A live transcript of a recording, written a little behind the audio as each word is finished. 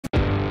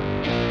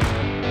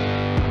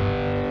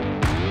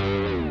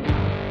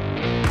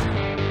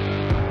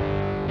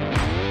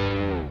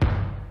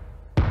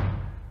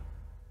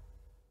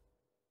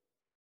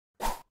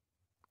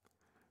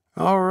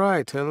All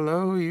right.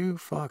 Hello, you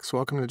fucks.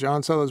 Welcome to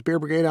John Solo's Beer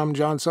Brigade. I'm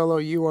John Solo.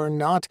 You are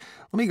not.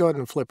 Let me go ahead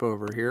and flip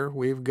over here.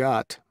 We've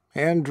got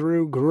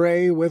Andrew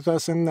Gray with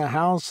us in the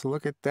house.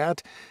 Look at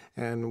that.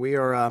 And we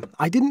are,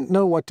 I didn't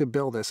know what to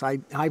build this.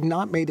 I've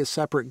not made a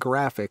separate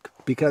graphic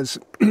because,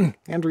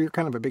 Andrew, you're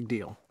kind of a big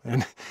deal.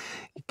 And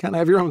you kind of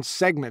have your own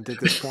segment at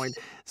this point.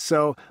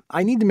 So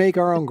I need to make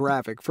our own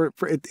graphic.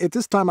 At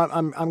this time,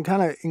 I'm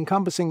kind of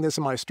encompassing this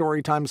in my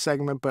story time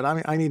segment, but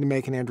I need to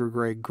make an Andrew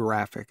Gray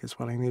graphic is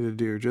what I need to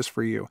do just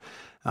for you.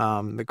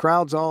 The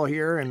crowd's all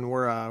here, and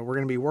we're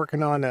going to be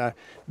working on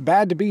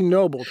Bad to Be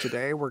Noble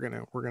today. We're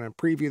gonna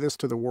preview this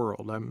to the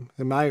world.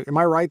 Am I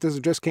right? This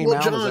just came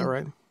out. John, is that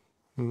right?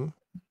 Mm-hmm.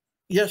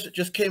 Yes, it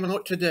just came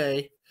out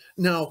today.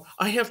 Now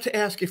I have to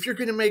ask if you're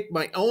going to make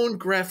my own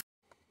graphic.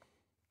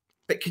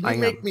 Can you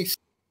make me?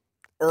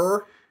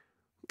 In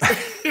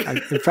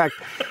fact,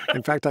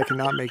 I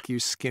cannot make you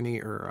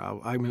skinnier.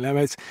 I mean,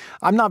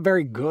 I'm not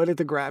very good at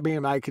the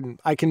grabbing. I can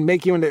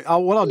make you into.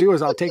 What I'll do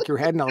is I'll take your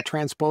head and I'll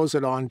transpose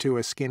it onto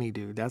a skinny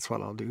dude. That's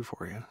what I'll do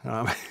for you.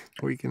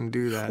 We can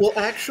do that. Well,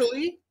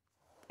 actually,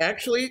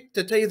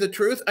 to tell you the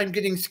truth, I'm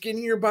getting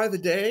skinnier by the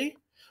day.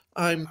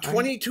 I'm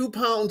 22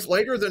 pounds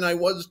lighter than I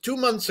was 2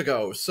 months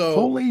ago. So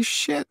holy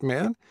shit,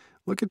 man.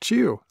 Look at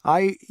you.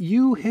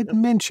 You had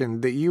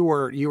mentioned that you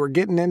were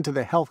getting into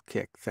the health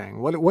kick thing.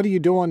 What are you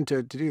doing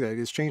to do that?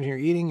 Is changing your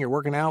eating? You're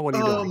working out? What are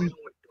you doing?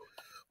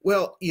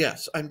 Well,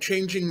 yes, I'm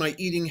changing my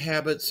eating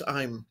habits.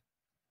 I'm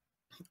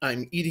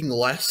eating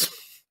less.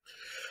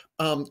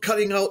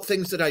 Cutting out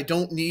things that I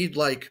don't need,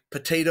 like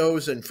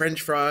potatoes and French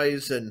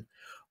fries and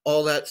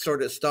all that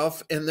sort of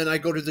stuff. And then I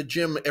go to the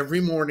gym every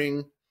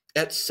morning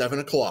at 7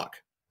 o'clock.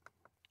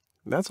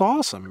 That's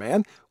awesome,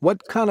 man.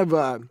 What kind of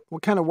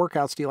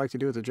workouts do you like to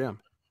do at the gym?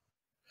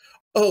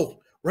 Oh,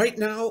 right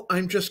now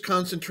I'm just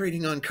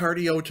concentrating on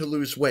cardio to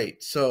lose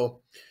weight. So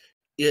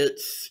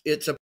it's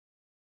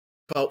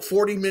about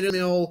 40 minute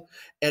mill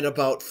and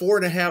about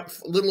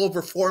 4.5, a little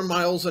over 4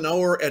 miles an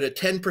hour at a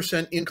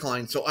 10%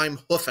 incline. So I'm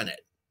hoofing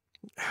it.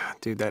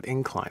 Dude, that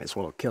incline is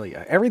what'll kill you.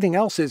 Everything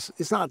else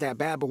is not that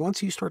bad, but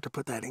once you start to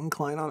put that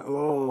incline on,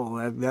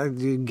 oh,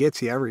 that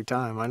gets you every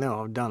time. I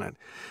know, I've done it.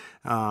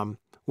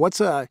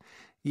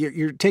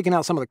 You're taking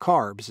out some of the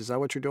carbs. Is that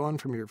what you're doing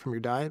from your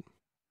diet?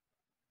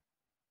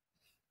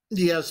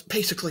 Yes,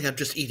 basically I'm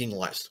just eating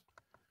less.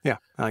 Yeah,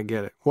 I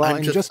get it. Well,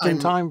 and just in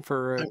time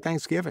for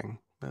Thanksgiving.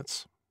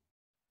 That's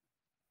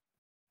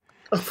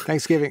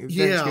Thanksgiving.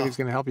 Yeah, Thanksgiving's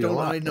going to help you a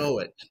lot. Don't I know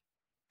it?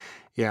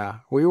 Yeah,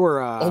 we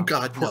were. Oh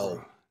God,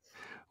 no.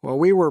 Well,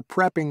 we were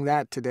prepping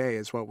that today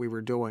is what we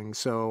were doing.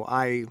 So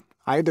I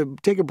had to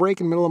take a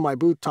break in the middle of my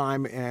booth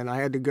time, and I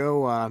had to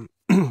go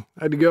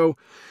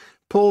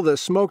pull the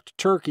smoked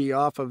turkey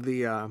off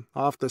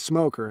the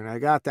smoker, and I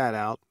got that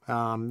out.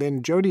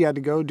 Then Jody had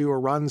to go do a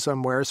run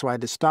somewhere, so I had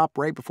to stop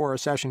right before our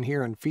session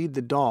here and feed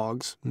the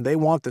dogs. They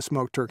want the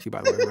smoked turkey,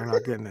 by the way. They're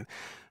not getting it.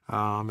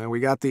 And we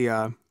got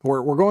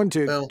we're going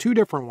to 2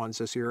 different ones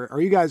this year.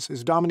 Are you guys?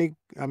 Is Dominique?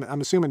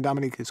 I'm assuming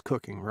Dominique is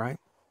cooking, right?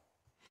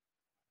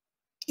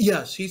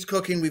 Yes, he's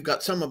cooking. We've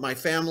got some of my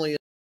family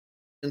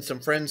and some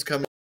friends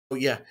coming. Oh,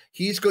 yeah,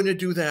 he's going to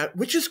do that,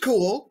 which is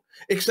cool,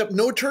 except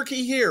no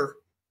turkey here.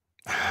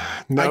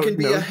 I can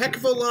be a heck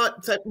of a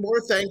lot more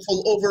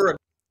thankful over a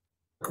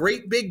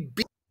great big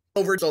beef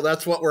over. So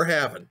that's what we're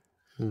having.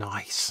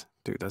 Nice.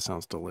 Dude, that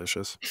sounds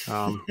delicious.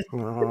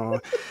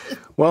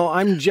 Well,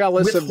 I'm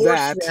jealous of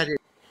that.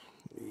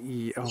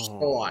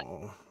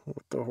 Oh,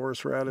 with the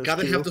horseradish.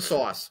 Gotta have the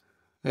sauce.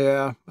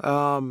 Yeah.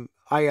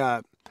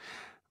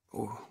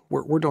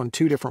 We're doing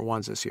 2 different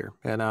ones this year,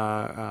 and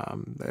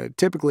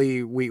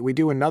typically we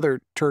do another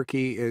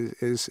turkey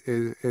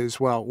is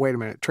well. Wait a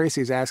minute,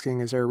 Tracy's asking,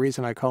 is there a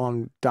reason I call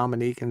him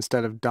Dominique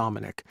instead of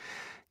Dominic?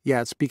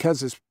 Yeah, it's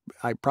because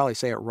I probably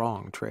say it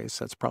wrong, Trace.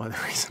 That's probably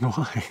the reason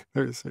why.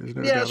 There's no doubt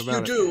about it. Yes,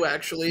 you do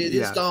actually. It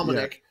is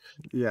Dominic.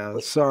 Yeah,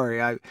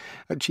 sorry.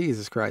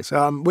 Jesus Christ.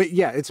 But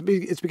yeah, it's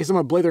because I'm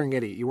a blithering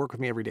idiot. You work with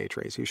me every day,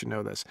 Trace. You should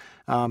know this.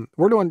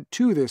 We're doing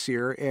 2 this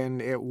year,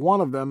 and one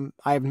of them,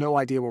 I have no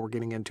idea what we're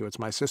getting into. It's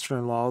my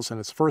sister-in-law's, and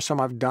it's the first time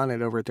I've done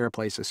it over at their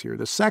place this year.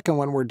 The second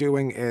one we're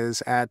doing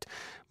is at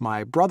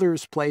my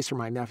brother's place or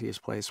my nephew's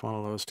place, one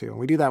of those 2. And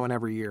we do that one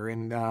every year.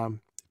 And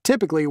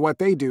typically what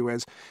they do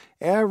is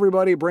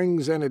everybody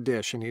brings in a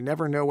dish, and you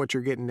never know what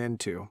you're getting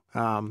into.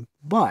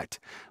 But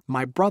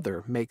my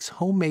brother makes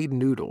homemade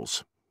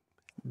noodles.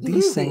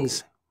 These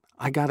things,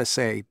 I gotta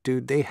say,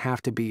 dude, they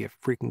have to be a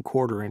freaking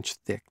 1/4 inch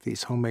thick.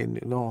 These homemade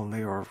noodles, oh,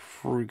 they are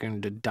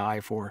freaking to die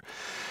for.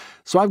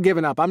 So I've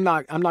given up. I'm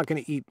not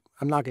gonna eat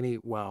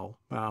well.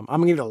 I'm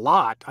gonna eat a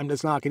lot. I'm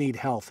just not gonna eat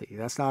healthy.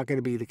 That's not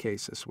gonna be the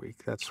case this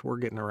week. We're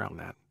getting around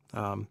that.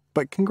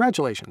 But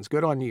congratulations,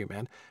 good on you,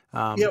 man.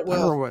 Yeah,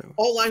 well,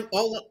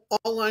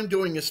 all I'm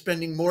doing is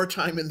spending more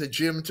time in the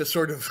gym to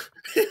sort of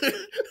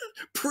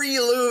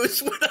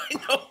pre-lose what I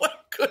know I'm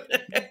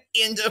gonna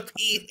end up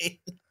eating.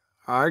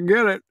 I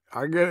get it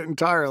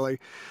entirely.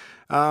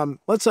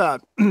 Let's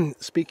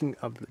speaking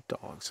of the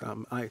dogs,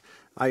 I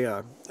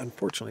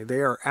unfortunately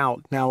they are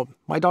out now.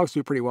 My dogs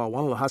do pretty well.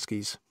 One of the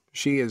huskies,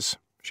 she is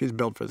She's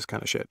built for this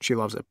kind of shit. She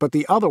loves it. But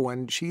the other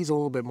one, she's a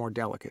little bit more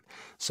delicate.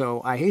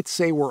 So I hate to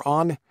say we're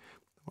on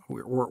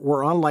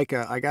like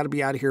I got to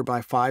be out of here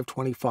by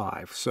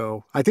 5:25.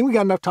 So I think we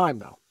got enough time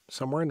though.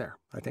 Somewhere in there.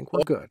 I think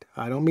we're good.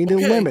 I don't mean to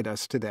Okay. limit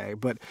us today,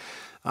 but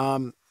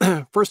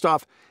first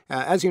off,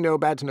 as you know,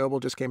 Bad to Noble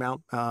just came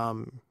out.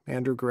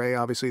 Andrew Gray,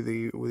 obviously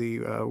the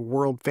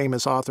world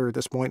famous author at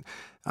this point.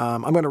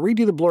 I'm going to read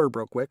you the blurb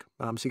real quick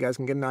so you guys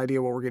can get an idea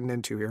what we're getting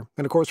into here.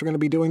 And of course, we're going to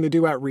be doing the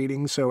duet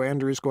reading. So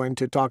Andrew's going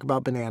to talk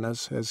about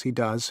bananas as he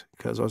does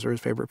because those are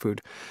his favorite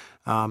food.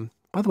 By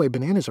the way,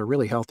 bananas are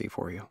really healthy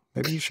for you.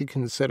 Maybe you should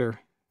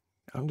consider.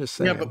 I'm just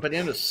saying. Yeah, but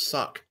bananas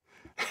suck.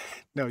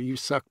 No, you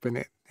suck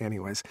banana.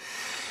 Anyways,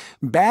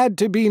 Bad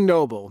to Be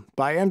Noble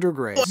by Andrew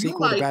Gray. Well, you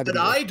might, but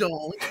I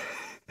don't.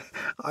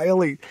 I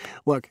only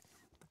look.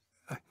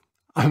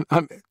 I'm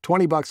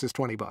 $20 is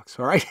 $20.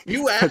 All right.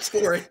 You asked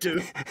for it,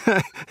 dude.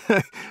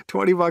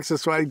 $20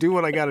 is so I do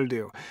what I got to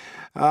do.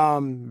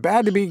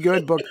 Bad to Be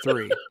Good, book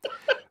 3.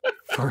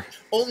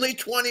 Only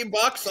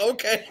 $20.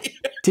 Okay.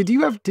 Did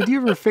you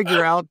ever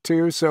figure out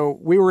too? So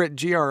we were at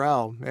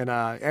GRL and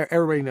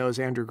everybody knows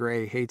Andrew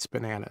Gray hates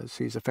bananas.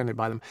 He's offended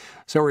by them.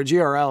 So we're at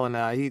GRL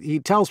and he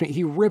tells me,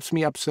 he rips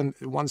me up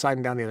one side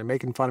and down the other,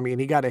 making fun of me.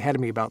 And he got ahead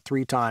of me about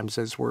 3 times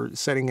as we're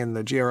sitting in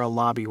the GRL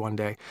lobby one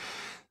day.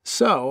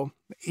 So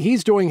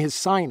he's doing his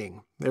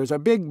signing. There's a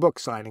big book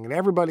signing and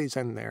everybody's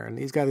in there and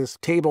he's got his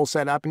table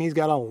set up and he's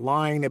got a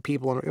line of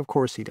people. And of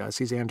course he does.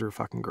 He's Andrew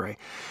fucking Gray.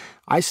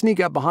 I sneak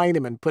up behind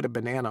him and put a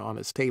banana on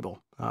his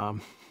table.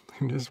 And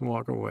just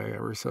walk away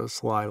ever so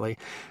slyly.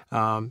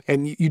 And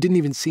you didn't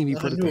even see me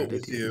put it there,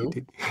 did you?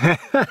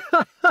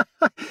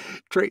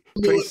 Trey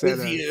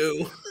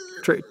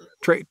said,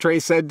 Trey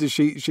said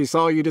she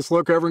saw you just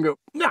look over and go,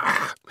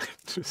 nah!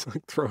 Just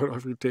like throw it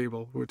off your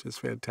table, which is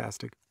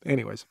fantastic.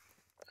 Anyways.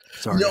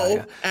 Sorry.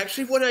 No,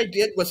 actually what I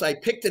did was I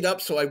picked it up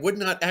so I would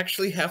not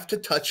actually have to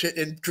touch it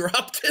and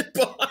dropped it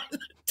behind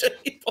the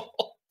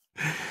table.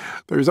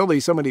 There's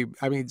only so many,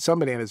 some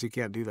bananas you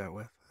can't do that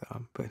with.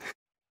 But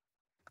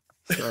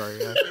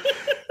sorry, I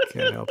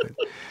can't help it.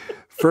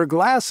 For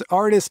glass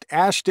artist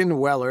Ashton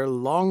Weller,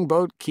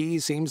 Longboat Key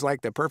seems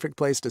like the perfect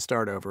place to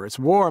start over. It's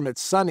warm,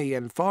 it's sunny,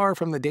 and far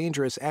from the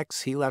dangerous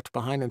ex he left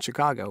behind in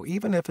Chicago,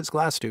 even if his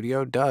glass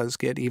studio does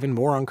get even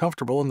more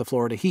uncomfortable in the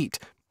Florida heat.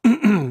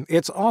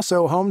 It's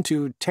also home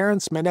to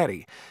Terrence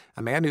Minetti,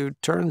 a man who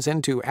turns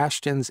into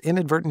Ashton's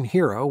inadvertent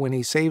hero when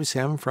he saves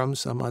him from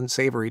some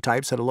unsavory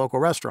types at a local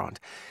restaurant,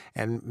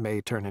 and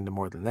may turn into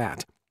more than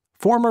that.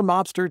 Former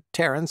mobster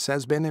Terrence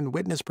has been in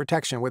witness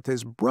protection with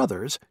his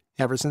brothers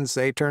ever since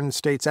they turned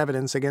state's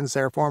evidence against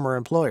their former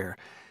employer.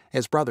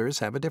 His brothers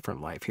have a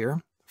different life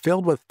here,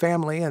 filled with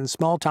family and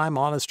small-time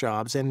honest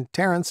jobs, and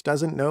Terrence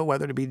doesn't know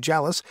whether to be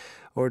jealous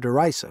or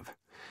derisive.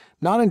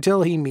 Not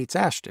until he meets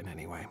Ashton,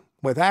 anyway.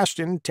 With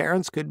Ashton,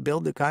 Terrence could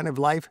build the kind of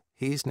life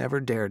he's never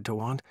dared to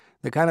want,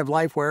 the kind of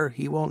life where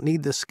he won't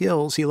need the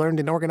skills he learned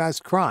in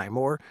organized crime,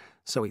 or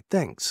so he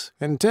thinks,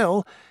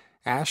 until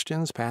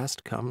Ashton's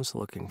past comes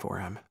looking for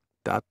him. ...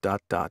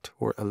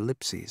 or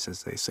ellipses,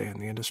 as they say in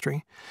the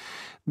industry.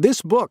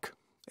 This book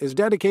is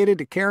dedicated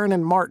to Karen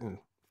and Martin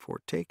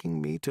for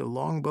taking me to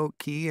Longboat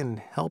Key and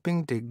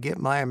helping to get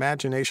my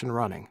imagination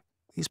running.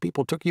 These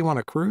people took you on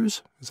a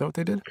cruise? Is that what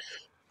they did?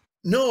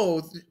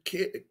 No,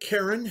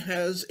 Karen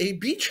has a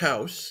beach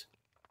house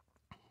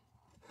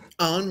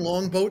on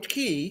Longboat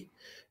Key,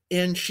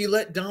 and she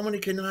let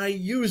Dominic and I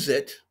use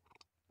it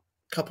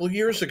a couple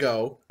years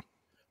ago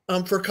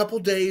for a couple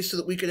days so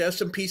that we could have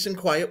some peace and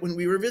quiet when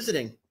we were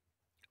visiting.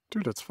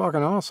 Dude, that's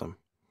fucking awesome.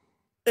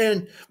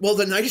 And, well,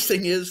 the nice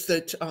thing is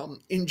that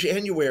in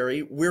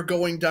January, we're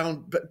going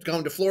down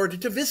to Florida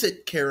to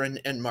visit Karen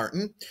and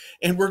Martin,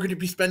 and we're going to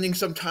be spending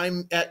some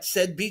time at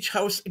said beach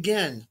house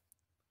again.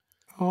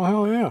 Oh,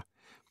 hell yeah.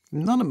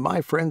 None of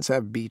my friends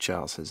have beach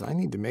houses. I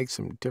need to make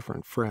some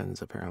different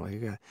friends,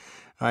 apparently.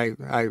 I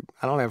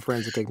don't have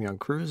friends that take me on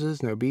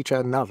cruises, no beach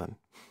house, nothing.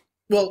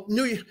 Well,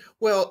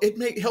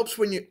 it helps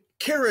when you...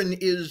 Karen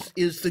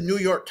is the New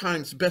York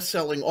Times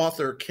bestselling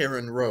author,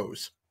 Karen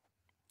Rose.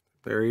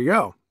 There you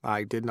go.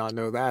 I did not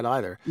know that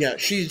either. Yeah,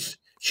 she's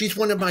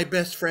one of my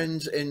best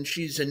friends, and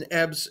she's an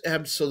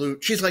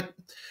absolute... She's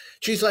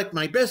like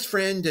my best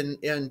friend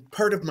and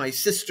part of my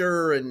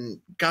sister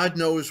and God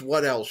knows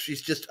what else.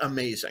 She's just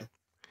amazing.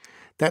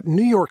 That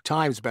New York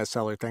Times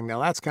bestseller thing, now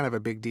that's kind of a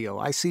big deal.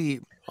 I see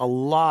a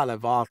lot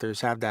of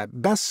authors have that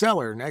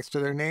bestseller next to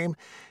their name,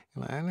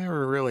 and I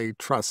never really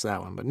trust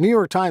that one. But New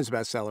York Times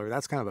bestseller,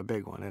 that's kind of a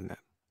big one, isn't it?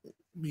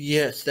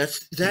 Yes,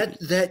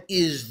 that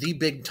is the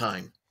big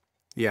time.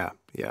 Yeah.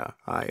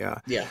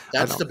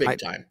 That's the big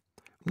time.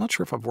 I'm not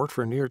sure if I've worked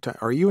for a New York Times.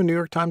 Are you a New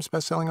York Times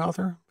bestselling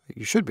author?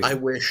 You should be. I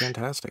wish.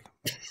 Fantastic.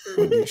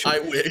 I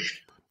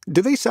wish.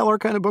 Do they sell our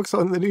kind of books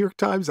on the New York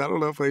Times? I don't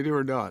know if they do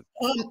or not.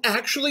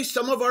 Actually,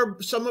 some of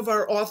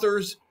our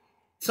authors,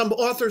 some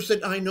authors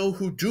that I know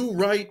who do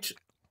write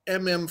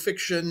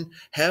fiction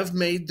have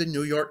made the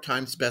New York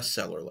Times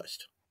bestseller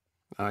list.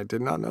 I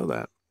did not know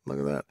that. Look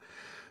at that.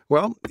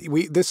 Well,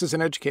 this is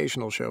an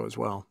educational show as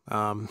well.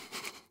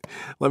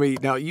 Let me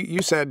now.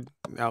 You said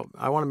now.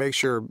 I want to make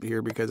sure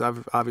here because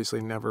I've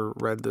obviously never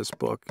read this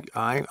book.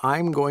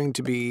 I'm going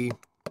to be.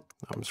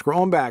 I'm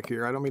scrolling back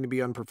here. I don't mean to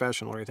be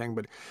unprofessional or anything,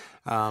 but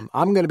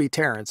I'm going to be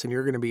Terrence and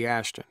you're going to be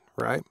Ashton,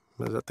 right?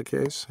 Is that the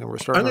case? And we're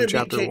starting on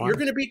chapter 1. You're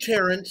going to be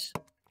Terrence,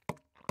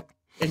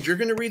 and you're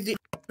going to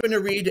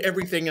read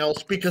everything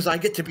else because I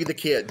get to be the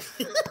kid.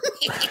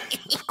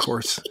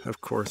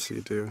 Of course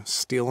you do.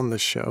 Stealing the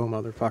show,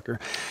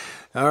 motherfucker.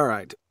 All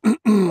right.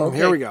 Okay.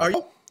 Here we go. Are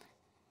you?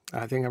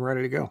 I think I'm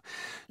ready to go.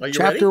 Are you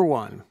Chapter ready?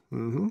 1.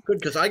 Mm-hmm. Good,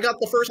 because I got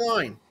the first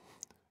line.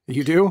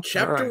 You do?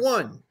 Chapter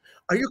 1.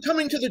 Are you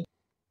coming to the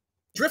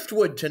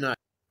Driftwood tonight?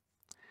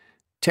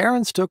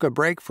 Terrence took a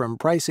break from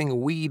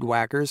pricing weed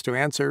whackers to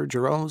answer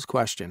Jerome's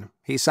question.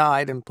 He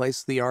sighed and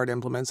placed the yard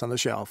implements on the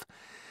shelf.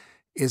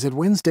 Is it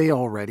Wednesday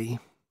already?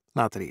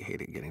 Not that he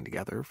hated getting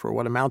together for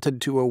what amounted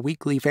to a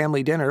weekly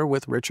family dinner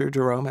with Richard,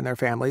 Jerome, and their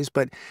families,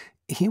 but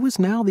he was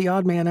now the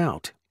odd man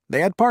out.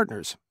 They had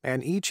partners,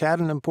 and each had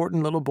an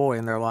important little boy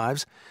in their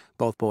lives.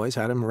 Both boys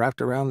had him wrapped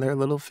around their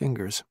little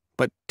fingers,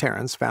 but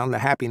Terrence found the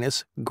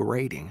happiness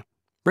grating.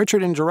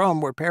 Richard and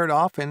Jerome were paired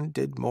off and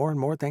did more and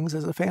more things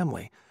as a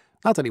family.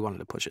 Not that he wanted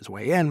to push his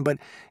way in, but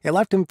it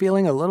left him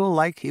feeling a little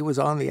like he was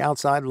on the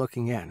outside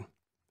looking in.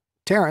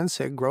 Terrence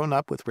had grown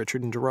up with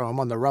Richard and Jerome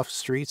on the rough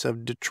streets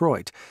of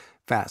Detroit,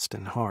 fast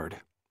and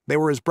hard. They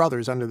were his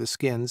brothers under the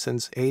skin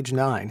since age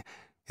 9,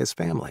 his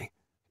family.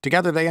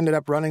 Together they ended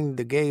up running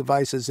the gay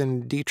vices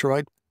in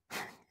Detroit.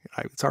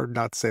 It's hard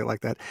not to say it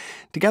like that.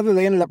 Together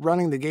they ended up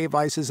running the gay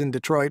vices in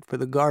Detroit for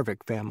the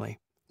Garvick family.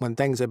 When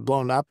things had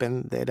blown up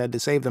and they'd had to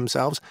save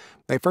themselves,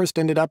 they first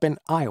ended up in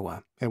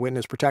Iowa in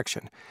witness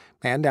protection.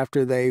 And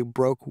after they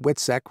broke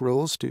WITSEC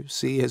rules to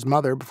see his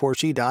mother before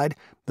she died,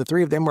 the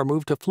three of them were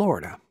moved to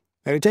Florida.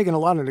 It had taken a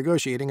lot of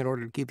negotiating in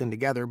order to keep them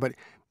together, but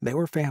they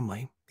were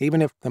family,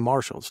 even if the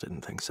Marshalls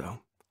didn't think so.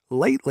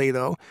 Lately,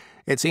 though,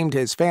 it seemed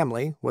his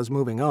family was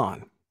moving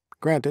on.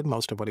 Granted,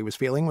 most of what he was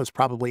feeling was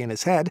probably in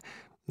his head.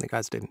 The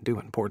guys didn't do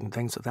important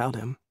things without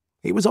him.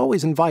 He was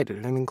always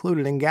invited and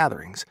included in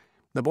gatherings.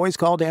 The boys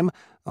called him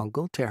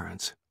Uncle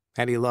Terrence,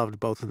 and he loved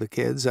both of the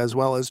kids as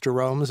well as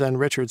Jerome's and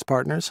Richard's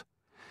partners.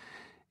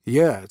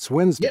 Yeah, it's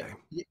Wednesday.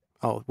 Yeah.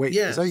 Oh, wait,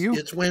 yes, is that you?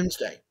 It's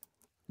Wednesday.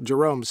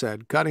 Jerome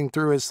said, cutting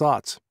through his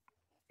thoughts.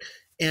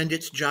 And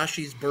it's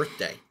Joshy's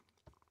birthday.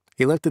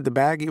 He lifted the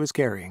bag he was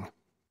carrying.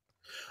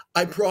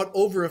 I brought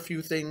over a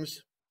few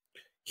things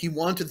he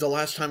wanted the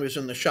last time he was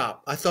in the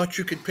shop. I thought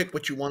you could pick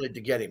what you wanted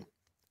to get him.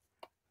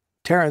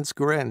 Terrence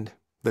grinned.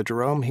 The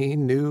Jerome he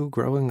knew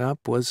growing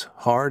up was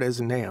hard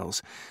as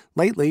nails.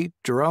 Lately,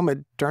 Jerome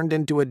had turned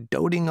into a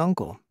doting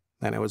uncle,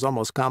 and it was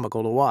almost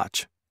comical to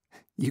watch.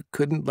 You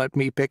couldn't let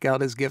me pick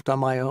out his gift on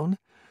my own?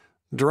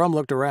 Jerome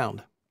looked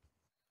around.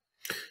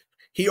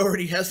 He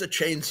already has a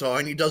chainsaw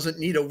and he doesn't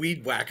need a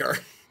weed whacker.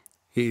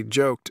 He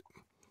joked.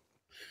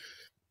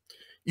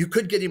 You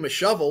could get him a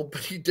shovel,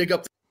 but he'd dig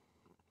up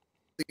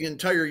the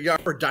entire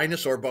yard for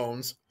dinosaur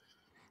bones.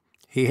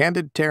 He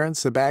handed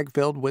Terrence a bag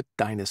filled with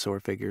dinosaur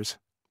figures.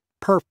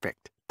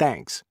 Perfect,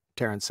 thanks,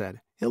 Terrence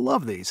said. He'll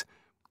love these.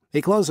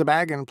 He closed the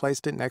bag and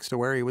placed it next to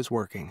where he was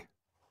working.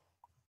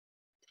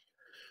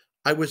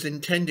 I was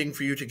intending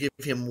for you to give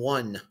him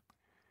one.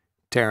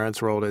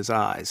 Terrence rolled his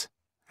eyes.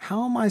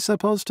 How am I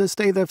supposed to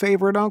stay the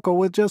favorite uncle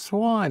with just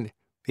one?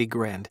 He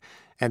grinned,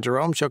 and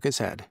Jerome shook his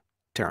head.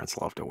 Terrence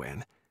loved to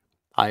win.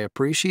 I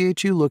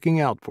appreciate you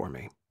looking out for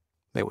me.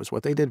 It was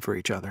what they did for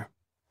each other.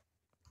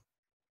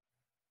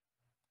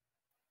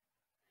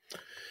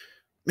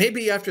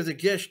 Maybe after the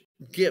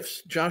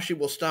gifts, Joshy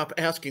will stop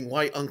asking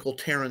why Uncle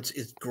Terrence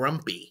is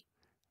grumpy.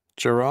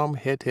 Jerome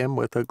hit him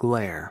with a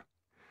glare.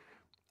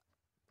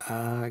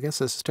 I guess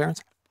this is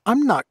Terrence.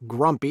 I'm not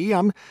grumpy.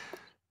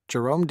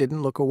 Jerome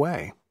didn't look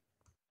away.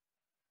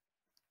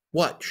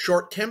 What,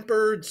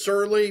 short-tempered,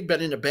 surly, been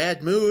in a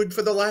bad mood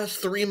for the last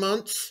 3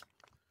 months?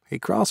 He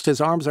crossed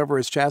his arms over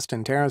his chest,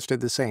 and Terrence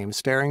did the same,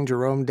 staring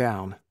Jerome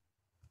down.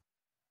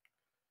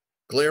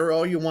 Glare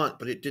all you want,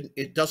 but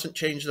it doesn't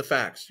change the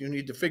facts. You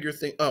need to figure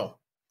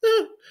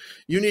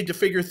you need to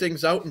figure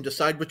things out and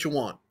decide what you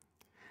want.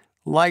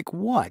 Like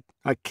what?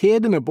 A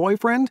kid and a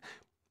boyfriend?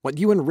 What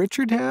you and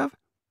Richard have?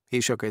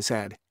 He shook his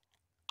head.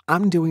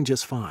 I'm doing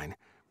just fine.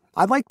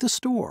 I like the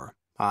store.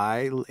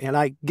 I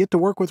get to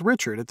work with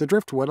Richard at the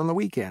Driftwood on the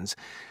weekends.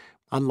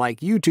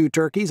 Unlike you two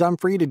turkeys, I'm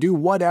free to do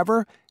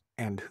whatever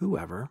and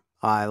whoever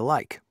I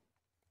like.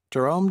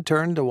 Jerome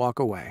turned to walk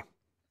away.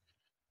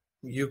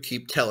 You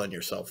keep telling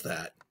yourself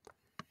that.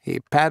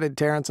 He patted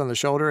Terrence on the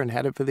shoulder and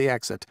headed for the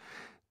exit.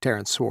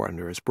 Terrence swore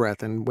under his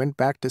breath and went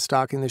back to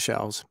stocking the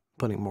shelves,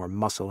 putting more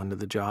muscle into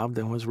the job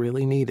than was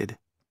really needed.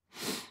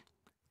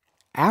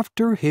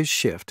 After his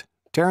shift,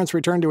 Terrence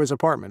returned to his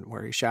apartment,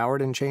 where he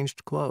showered and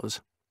changed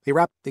clothes. He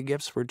wrapped the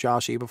gifts for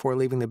Joshy before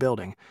leaving the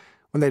building.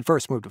 When they'd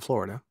first moved to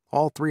Florida,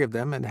 all three of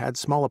them had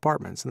small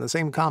apartments in the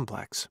same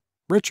complex.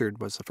 Richard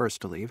was the first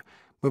to leave,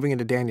 moving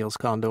into Daniel's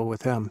condo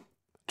with him.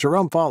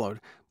 Jerome followed,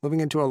 moving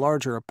into a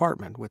larger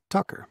apartment with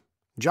Tucker.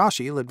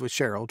 Joshy lived with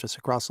Cheryl just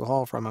across the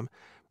hall from him.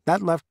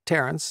 That left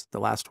Terrence, the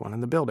last one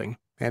in the building,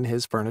 in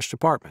his furnished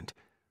apartment.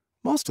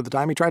 Most of the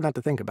time he tried not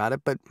to think about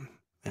it, but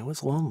it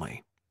was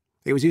lonely.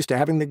 He was used to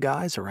having the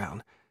guys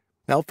around.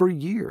 Now, for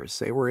years,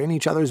 they were in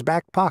each other's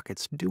back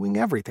pockets, doing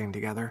everything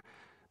together.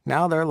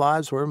 Now their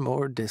lives were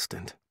more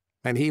distant,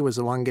 and he was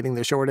the one getting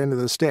the short end of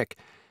the stick.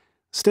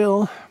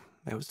 Still,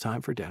 it was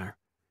time for dinner.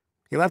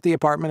 He left the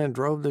apartment and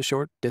drove the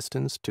short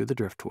distance to the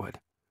driftwood.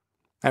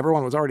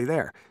 Everyone was already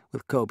there,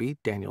 with Kobe,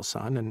 Daniel's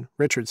son, and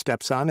Richard's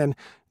stepson, and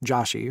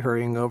Joshy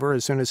hurrying over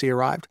as soon as he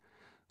arrived.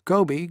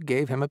 Kobe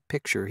gave him a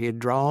picture he had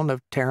drawn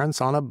of Terrence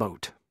on a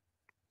boat.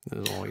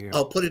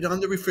 I'll put it on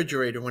the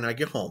refrigerator when I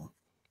get home.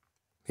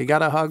 He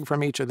got a hug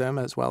from each of them,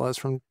 as well as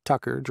from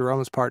Tucker,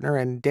 Jerome's partner,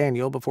 and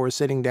Daniel before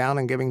sitting down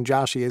and giving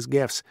Joshy his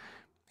gifts.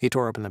 He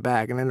tore open the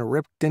bag and then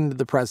ripped into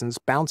the presents,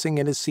 bouncing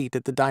in his seat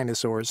at the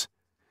dinosaurs.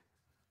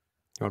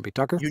 You want to be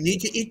Tucker? You need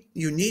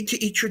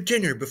to eat your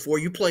dinner before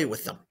you play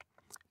with them,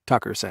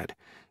 Tucker said.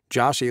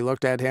 Joshy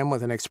looked at him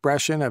with an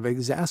expression of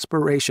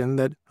exasperation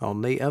that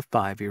only a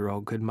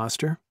 5-year-old could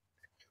muster.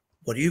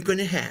 What are you going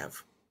to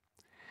have?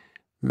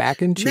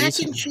 Mac and cheese. Mac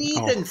and cheese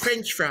and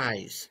French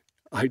fries.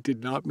 I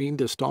did not mean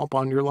to stomp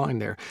on your line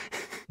there.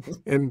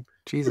 And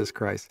Jesus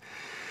Christ.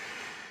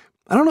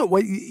 I don't know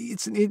what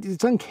it's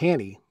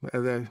uncanny.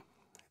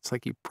 It's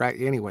like you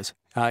practice. Anyways,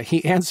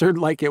 he answered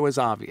like it was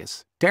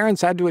obvious.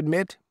 Terrence had to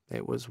admit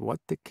it was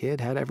what the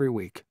kid had every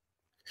week.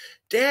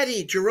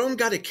 Daddy, Jerome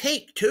got a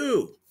cake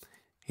too.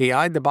 He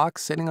eyed the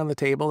box sitting on the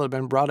table that had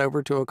been brought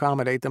over to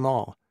accommodate them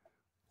all.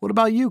 What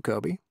about you,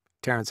 Kobe?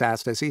 Terrence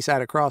asked as he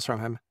sat across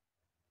from him.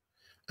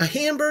 A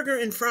hamburger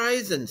and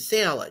fries and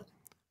salad.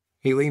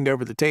 He leaned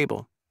over the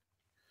table.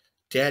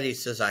 Daddy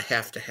says I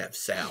have to have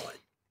salad.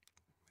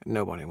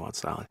 Nobody wants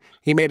salad.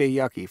 He made a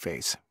yucky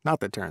face.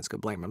 Not that Terrence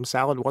could blame him.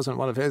 Salad wasn't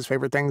one of his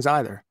favorite things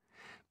either.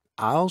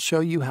 I'll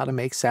show you how to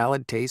make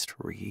salad taste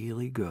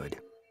really good.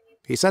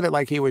 He said it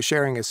like he was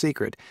sharing a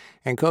secret,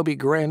 and Kobe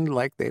grinned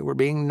like they were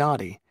being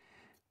naughty.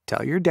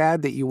 Tell your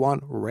dad that you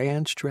want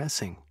ranch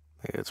dressing.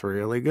 It's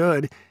really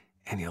good,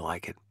 and you'll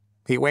like it.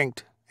 He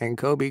winked, and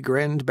Kobe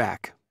grinned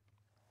back.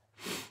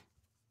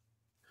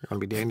 You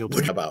want to be Daniel too?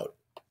 What about?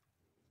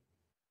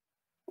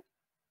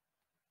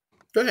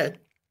 Go ahead.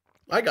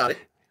 I got it.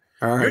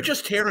 All right. You're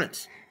just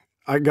Terrence.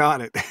 I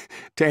got it,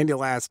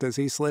 Daniel asked as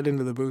he slid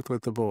into the booth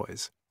with the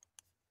boys.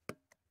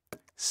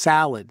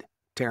 Salad,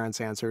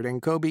 Terrence answered,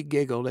 and Kobe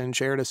giggled and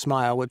shared a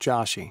smile with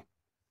Joshy.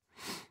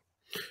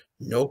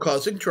 No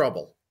causing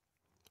trouble,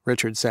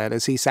 Richard said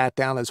as he sat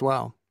down as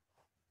well.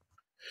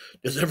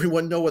 Does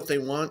everyone know what they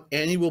want?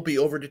 Annie will be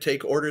over to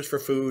take orders for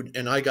food,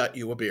 and I got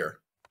you a beer.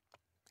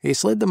 He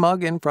slid the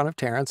mug in front of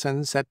Terrence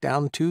and set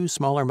down 2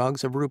 smaller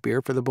mugs of root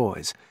beer for the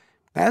boys.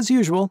 As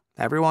usual,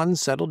 everyone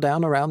settled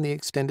down around the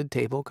extended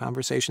table,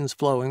 conversations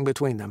flowing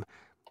between them.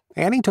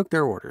 Annie took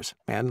their orders,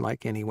 and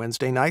like any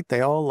Wednesday night,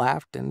 they all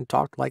laughed and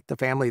talked like the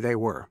family they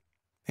were.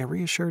 It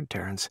reassured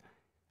Terrence.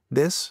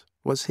 This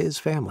was his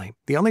family,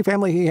 the only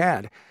family he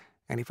had,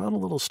 and he felt a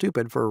little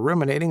stupid for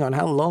ruminating on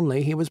how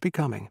lonely he was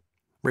becoming.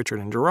 Richard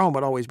and Jerome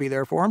would always be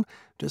there for him,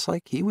 just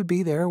like he would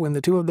be there when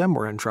the 2 of them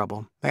were in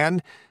trouble,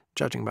 and,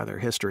 judging by their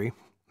history,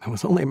 it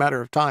was only a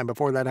matter of time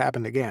before that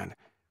happened again.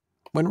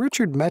 When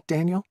Richard met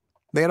Daniel,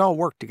 they had all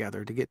worked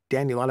together to get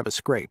Daniel out of a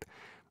scrape.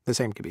 The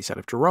same could be said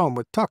of Jerome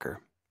with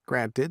Tucker.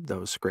 Granted,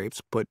 those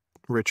scrapes put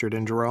Richard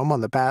and Jerome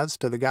on the paths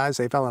to the guys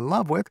they fell in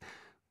love with,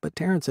 but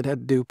Terrence had to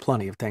do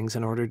plenty of things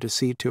in order to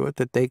see to it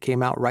that they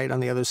came out right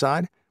on the other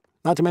side.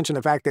 Not to mention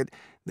the fact that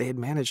they had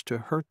managed to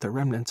hurt the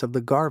remnants of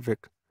the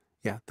Garvik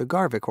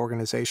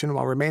organization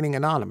while remaining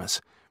anonymous.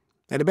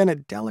 It had been a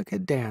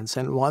delicate dance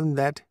and one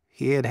that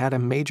he had had a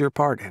major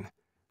part in.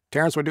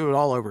 Terrence would do it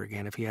all over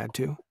again if he had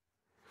to.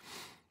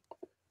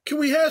 Can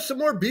we have some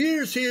more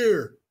beers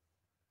here?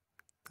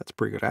 That's a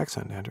pretty good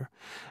accent, Andrew.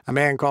 A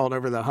man called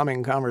over the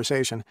humming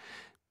conversation.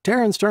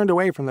 Terrence turned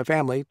away from the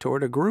family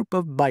toward a group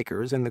of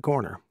bikers in the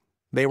corner.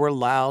 They were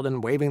loud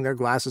and waving their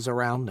glasses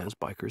around, as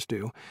bikers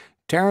do.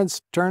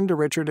 Terrence turned to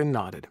Richard and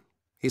nodded.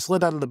 He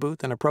slid out of the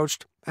booth and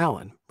approached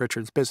Alan,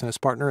 Richard's business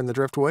partner in the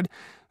driftwood,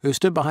 who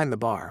stood behind the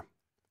bar.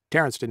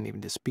 Terrence didn't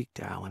even speak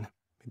to Alan.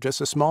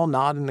 Just a small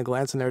nod and a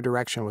glance in their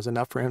direction was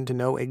enough for him to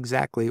know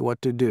exactly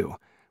what to do.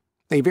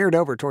 He veered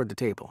over toward the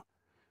table.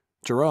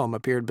 Jerome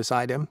appeared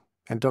beside him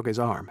and took his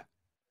arm.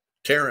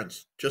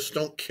 Terrence, just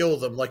don't kill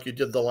them like you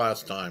did the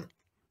last time.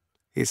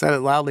 He said it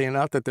loudly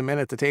enough that the men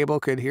at the table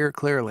could hear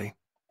clearly.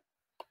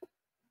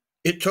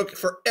 It took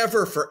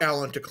forever for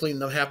Alan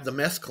to have the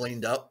mess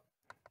cleaned up.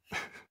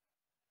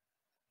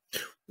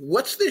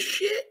 What's this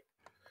shit?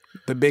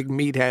 The big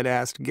meathead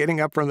asked,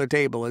 getting up from the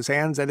table, his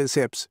hands at his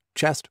hips,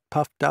 chest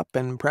puffed up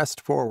and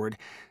pressed forward.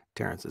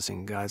 Terrence has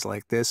seen guys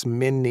like this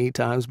many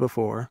times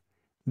before.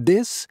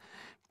 This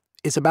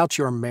is about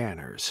your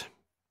manners.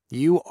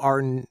 You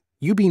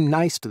be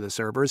nice to the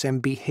servers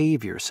and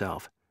behave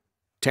yourself.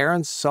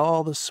 Terrence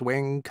saw the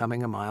swing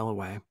coming a mile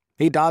away.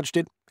 He dodged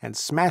it and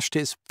smashed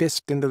his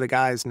fist into the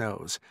guy's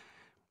nose.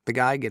 The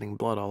guy, getting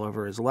blood all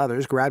over his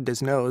leathers, grabbed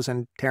his nose,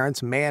 and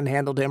Terrence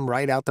manhandled him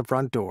right out the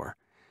front door.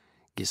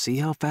 You see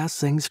how fast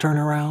things turn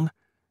around?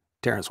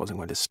 Terrence wasn't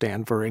going to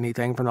stand for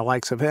anything from the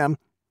likes of him.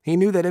 He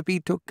knew that if he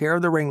took care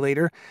of the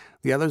ringleader,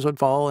 the others would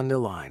fall into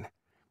line.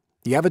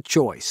 You have a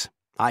choice.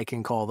 I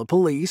can call the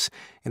police,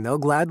 and they'll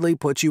gladly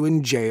put you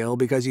in jail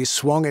because you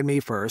swung at me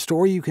first,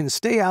 or you can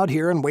stay out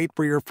here and wait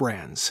for your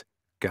friends.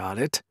 Got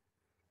it?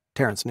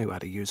 Terrence knew how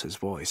to use his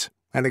voice,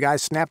 and the guy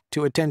snapped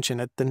to attention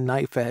at the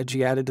knife edge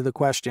he added to the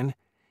question.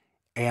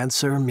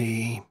 "Answer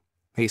me,"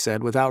 he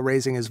said without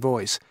raising his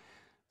voice.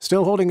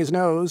 Still holding his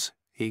nose,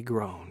 he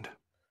groaned.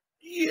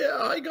 "Yeah,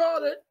 I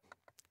got it."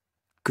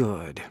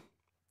 Good.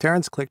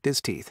 Terrence clicked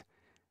his teeth.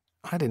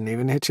 "I didn't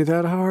even hit you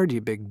that hard, you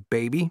big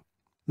baby."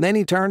 Then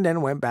he turned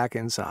and went back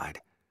inside.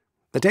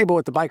 The table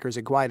with the bikers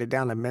had quieted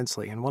down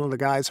immensely, and one of the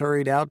guys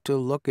hurried out to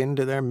look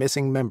into their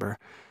missing member.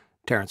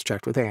 Terrence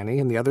checked with Annie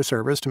and the other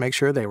servers to make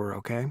sure they were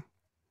okay.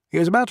 He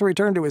was about to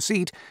return to his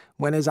seat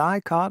when his eye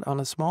caught on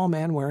a small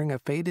man wearing a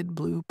faded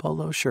blue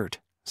polo shirt,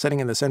 sitting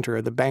in the center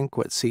of the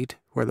banquet seat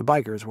where the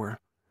bikers were.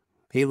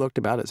 He looked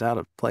about as out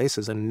of place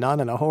as a nun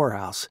in a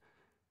whorehouse.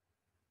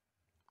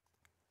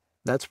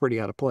 "That's pretty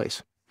out of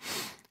place."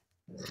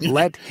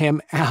 "Let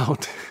him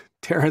out,"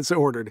 Terrence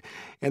ordered,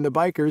 and the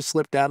bikers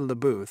slipped out of the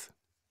booth.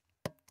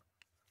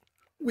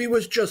 "We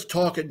was just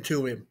talking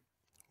to him,"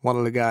 one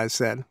of the guys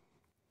said.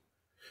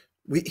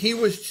 He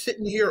was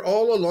sitting here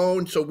all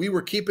alone, so we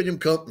were keeping him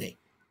company."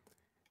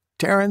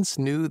 Terrence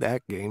knew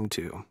that game,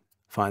 too.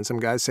 Find some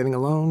guy sitting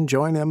alone,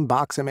 join him,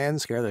 box him in,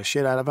 scare the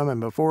shit out of him,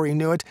 and before he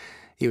knew it,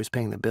 he was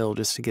paying the bill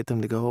just to get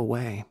them to go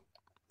away.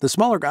 The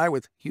smaller guy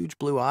with huge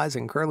blue eyes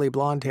and curly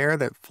blonde hair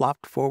that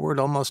flopped forward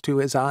almost to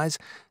his eyes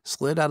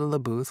slid out of the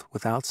booth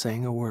without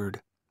saying a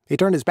word. He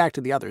turned his back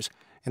to the others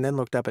and then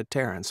looked up at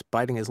Terrence,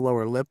 biting his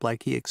lower lip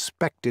like he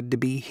expected to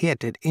be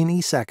hit at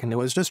any second and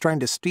was just trying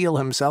to steel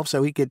himself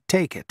so he could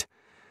take it.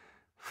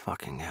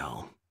 Fucking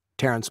hell.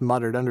 Terrence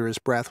muttered under his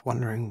breath,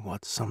 wondering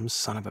what some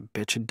son of a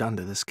bitch had done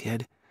to this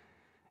kid.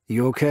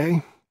 "You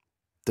okay?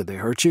 Did they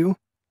hurt you?"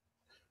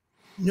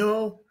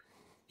 "No,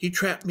 he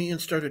trapped me and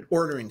started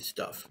ordering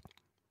stuff,"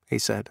 he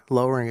said,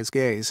 lowering his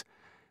gaze.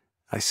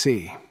 "I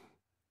see.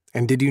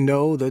 And did you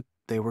know that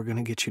they were going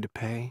to get you to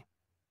pay?"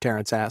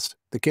 Terrence asked.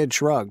 The kid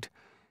shrugged.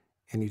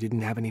 "And you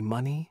didn't have any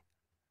money?"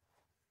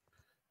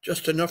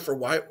 "Just enough for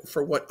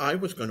what I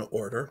was going to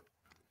order,"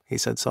 he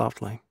said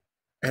softly.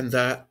 "And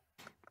that."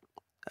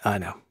 "I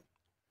know.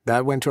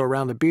 That went to a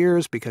round of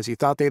beers because he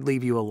thought they'd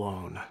leave you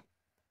alone."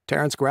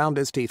 Terrence ground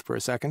his teeth for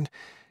a second.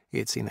 He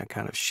had seen that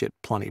kind of shit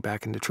plenty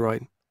back in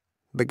Detroit.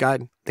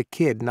 The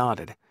kid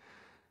nodded.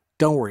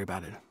 "Don't worry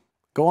about it.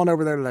 Go on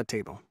over there to that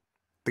table.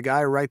 The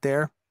guy right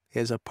there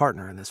is a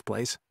partner in this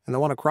place, and the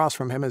one across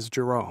from him is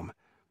Jerome.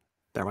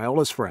 They're my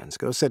oldest friends.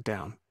 Go sit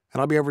down, and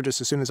I'll be over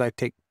just as soon as I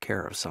take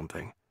care of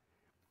something."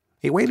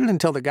 He waited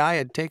until the guy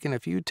had taken a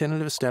few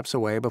tentative steps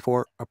away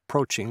before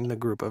approaching the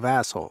group of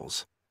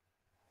assholes.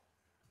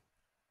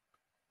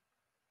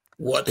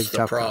 "What's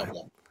the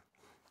problem?"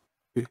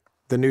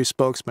 the new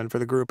spokesman for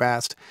the group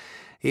asked.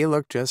 He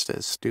looked just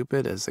as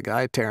stupid as the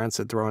guy Terrence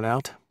had thrown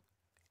out.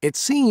 "It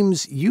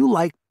seems you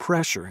like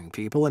pressuring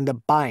people into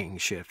buying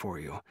shit for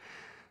you.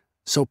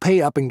 So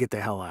pay up and get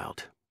the hell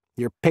out.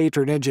 Your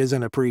patronage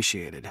isn't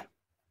appreciated."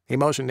 He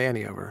motioned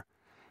Annie over.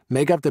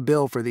 "Make up the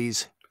bill for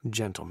these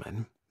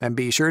gentlemen, and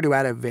be sure to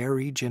add a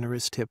very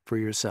generous tip for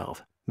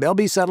yourself. They'll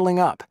be settling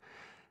up.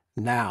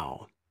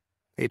 Now."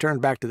 He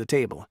turned back to the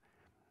table.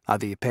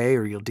 "Either you pay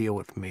or you'll deal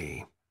with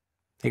me."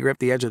 He gripped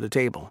the edge of the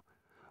table.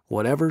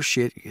 "Whatever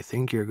shit you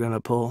think you're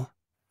gonna pull,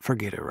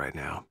 forget it right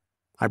now.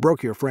 I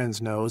broke your friend's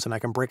nose, and I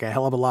can break a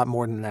hell of a lot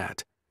more than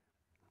that."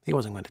 He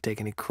wasn't going to take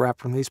any crap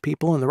from these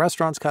people, and the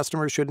restaurant's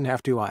customers shouldn't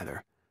have to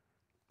either.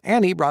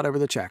 Annie brought over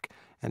the check,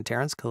 and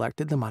Terrence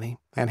collected the money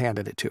and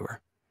handed it to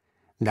her.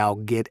 "Now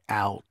get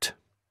out."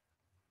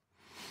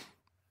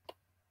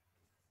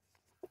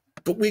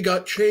 "But we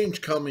got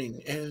change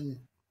coming,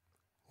 and..."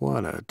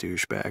 What a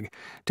douchebag.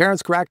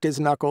 Terrence cracked his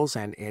knuckles,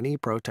 and any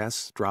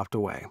protests dropped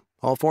away.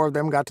 All four of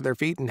them got to their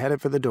feet and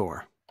headed for the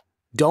door.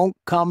 "Don't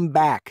come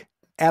back.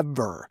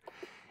 Ever.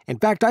 In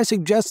fact, I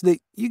suggest that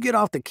you get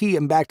off the key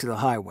and back to the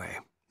highway.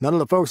 None of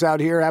the folks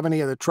out here have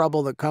any of the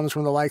trouble that comes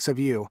from the likes of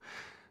you.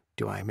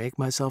 Do I make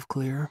myself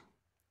clear?"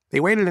 They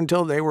waited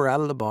until they were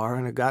out of the bar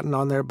and had gotten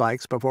on their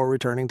bikes before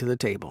returning to the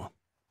table.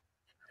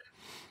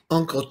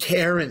 "Uncle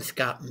Terrence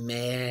got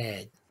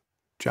mad,"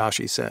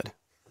 Joshy said.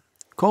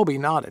 Colby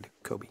nodded.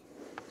 Kobe.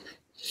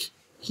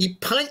 "He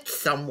punched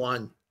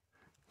someone."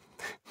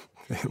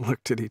 They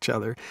looked at each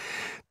other.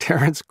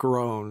 Terrence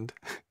groaned.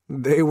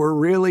 They were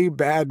really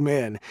bad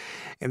men,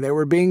 and they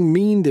were being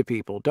mean to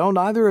people. Don't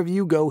either of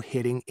you go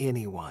hitting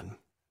anyone.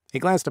 He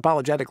glanced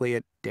apologetically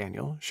at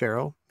Daniel,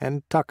 Cheryl,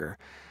 and Tucker.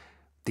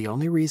 "The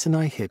only reason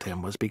I hit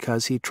him was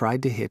because he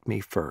tried to hit me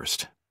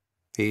first."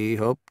 He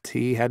hoped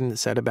he hadn't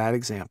set a bad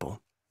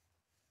example.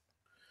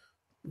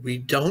 "We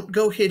don't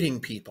go hitting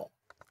people,"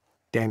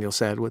 Daniel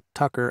said, with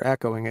Tucker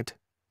echoing it.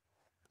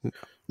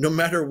 "No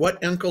matter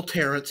what Uncle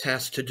Terrence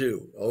has to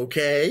do,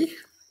 okay?"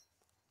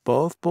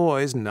 Both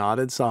boys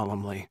nodded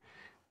solemnly.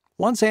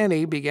 Once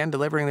Annie began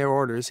delivering their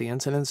orders, the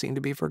incident seemed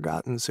to be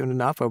forgotten soon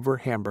enough over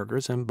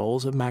hamburgers and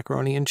bowls of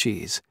macaroni and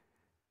cheese.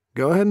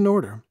 Go ahead and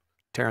order,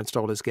 Terence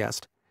told his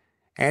guest.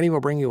 Annie will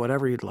bring you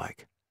whatever you'd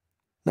like.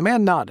 The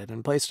man nodded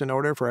and placed an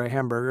order for a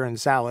hamburger and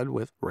salad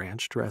with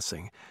ranch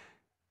dressing.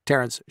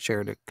 Terence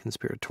shared a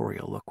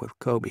conspiratorial look with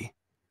Kobe.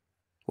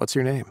 What's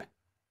your name?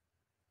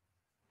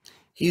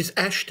 He's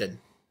Ashton.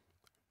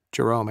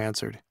 Jerome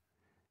answered.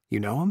 You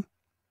know him?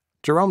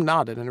 Jerome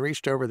nodded and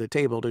reached over the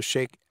table to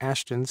shake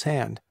Ashton's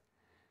hand.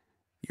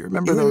 You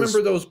remember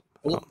those...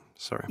 Oh,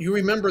 sorry. You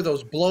remember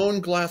those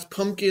blown glass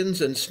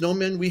pumpkins and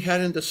snowmen we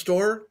had in the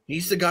store?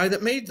 He's the guy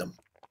that made them.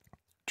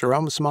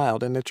 Jerome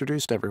smiled and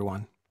introduced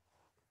everyone.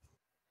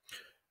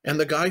 And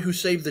the guy who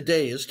saved the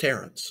day is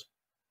Terence.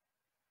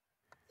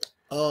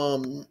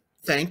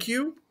 Thank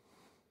you?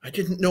 I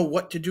didn't know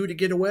what to do to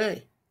get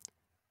away.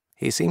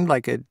 He seemed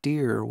like a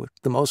deer with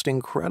the most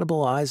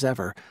incredible eyes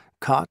ever,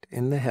 caught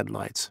in the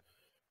headlights.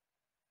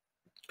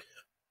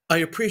 I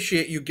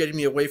appreciate you getting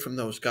me away from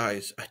those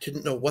guys. I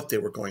didn't know what they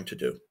were going to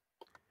do.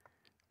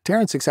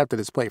 Terence accepted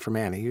his plate from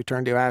Annie, who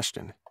turned to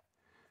Ashton.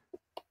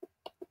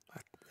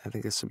 I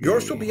think this will be...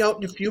 Yours will be out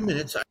in a few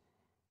minutes.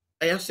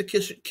 I asked the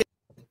kids.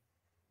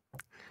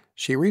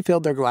 She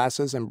refilled their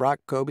glasses and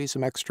brought Kobe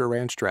some extra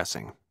ranch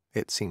dressing.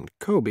 It seemed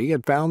Kobe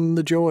had found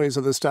the joys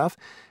of the stuff.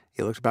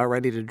 He looked about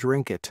ready to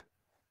drink it.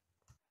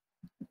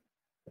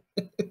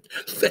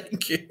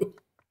 Thank you,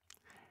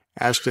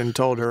 Ashton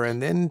told her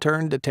and then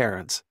turned to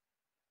Terence.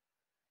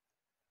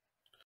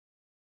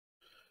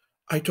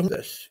 I don't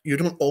this. You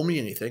don't owe me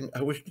anything.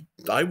 I was the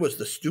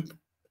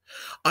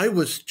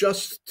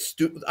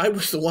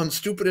one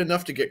stupid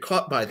enough to get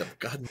caught by them.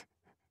 God,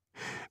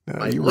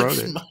 no, you wrote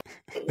it.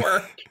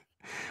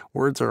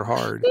 Words are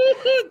hard.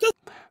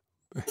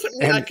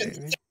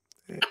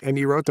 And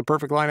you wrote the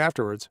perfect line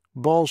afterwards.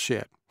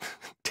 Bullshit,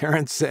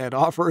 Terence said,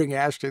 offering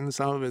Ashton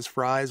some of his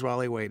fries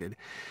while he waited.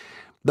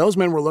 Those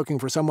men were looking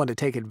for someone to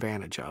take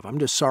advantage of. I'm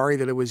just sorry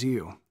that it was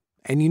you.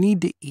 And you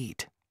need to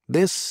eat.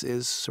 This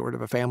is sort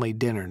of a family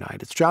dinner night.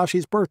 It's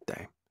Joshy's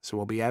birthday, so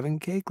we'll be having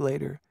cake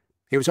later.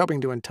 He was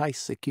hoping to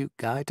entice the cute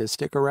guy to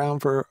stick around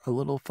for a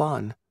little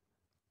fun.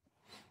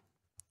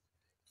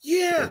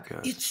 Yeah,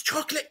 it's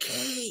chocolate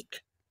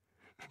cake,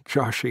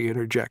 Joshy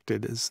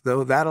interjected, as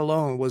though that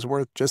alone was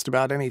worth just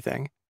about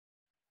anything.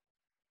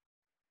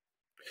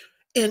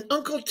 And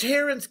Uncle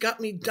Terence got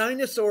me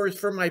dinosaurs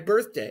for my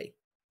birthday.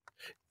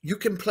 You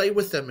can play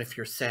with them if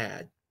you're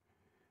sad.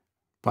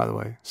 By the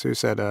way, Sue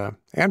said,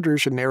 Andrew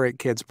should narrate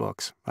kids'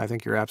 books. I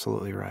think you're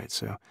absolutely right,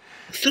 Sue.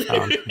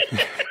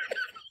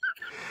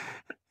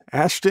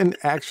 Ashton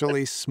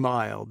actually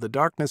smiled, the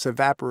darkness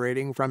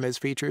evaporating from his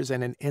features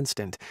in an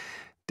instant.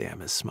 Damn,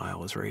 his smile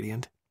was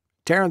radiant.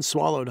 Terence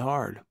swallowed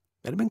hard.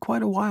 It had been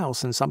quite a while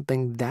since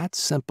something that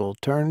simple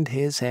turned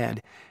his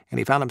head, and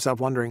he found himself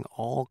wondering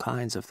all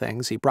kinds of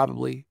things he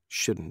probably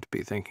shouldn't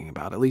be thinking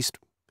about, at least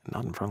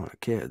not in front of the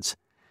kids.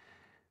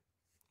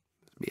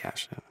 Be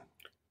Ashton.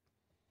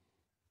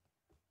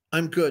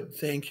 I'm good,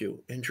 thank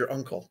you, and your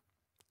uncle,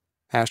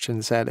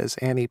 Ashton said as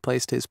Annie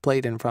placed his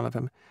plate in front of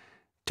him.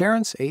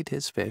 Terence ate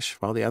his fish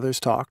while the others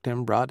talked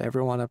and brought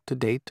everyone up to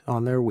date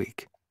on their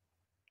week.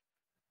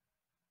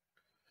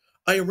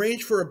 I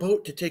arranged for a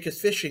boat to take us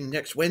fishing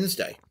next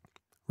Wednesday,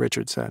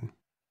 Richard said.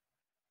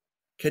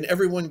 Can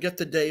everyone get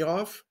the day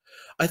off?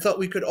 I thought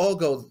we could all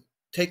go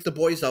take the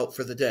boys out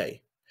for the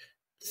day.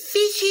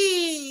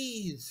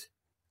 Fishies!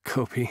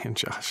 Kobe and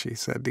Joshy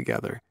said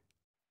together.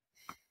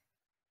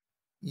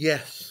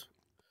 Yes.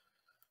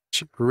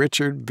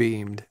 Richard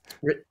beamed.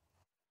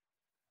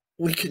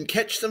 We can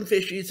catch some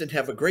fishies and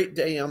have a great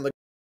day on the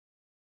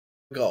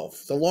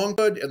Gulf. The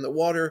longboard and the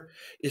water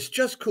is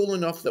just cool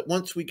enough that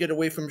once we get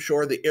away from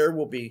shore, the air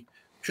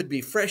should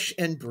be fresh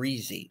and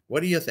breezy.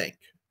 What do you think?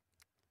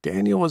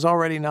 Daniel was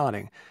already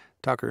nodding.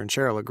 Tucker and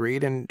Cheryl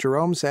agreed, and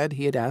Jerome said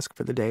he had asked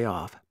for the day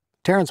off.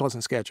 Terence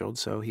wasn't scheduled,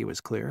 so he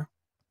was clear.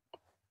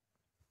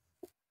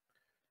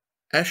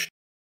 Ashton,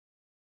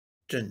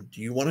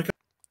 do you want to come?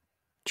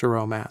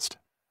 Jerome asked.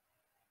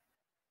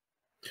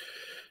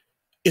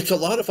 It's a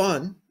lot of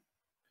fun.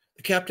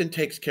 The captain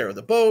takes care of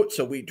the boat,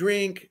 so we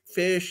drink,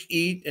 fish,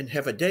 eat, and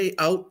have a day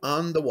out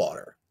on the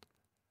water.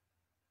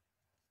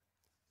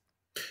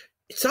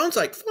 It sounds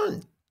like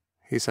fun,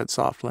 he said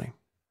softly.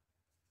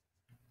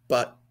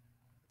 But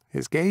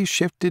his gaze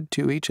shifted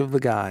to each of the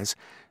guys.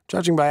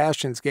 Judging by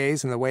Ashton's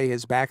gaze and the way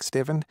his back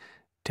stiffened,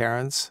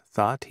 Terence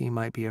thought he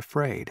might be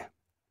afraid.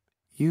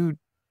 You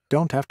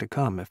don't have to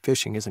come if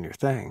fishing isn't your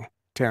thing,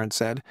 Terence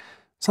said.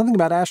 Something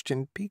about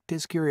Ashton piqued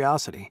his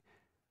curiosity.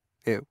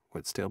 It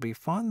would still be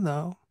fun,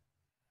 though.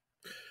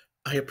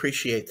 I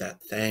appreciate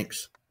that,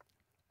 thanks.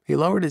 He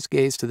lowered his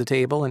gaze to the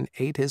table and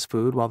ate his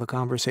food while the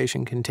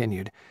conversation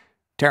continued.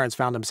 Terence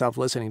found himself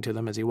listening to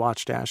them as he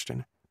watched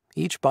Ashton.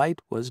 Each bite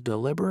was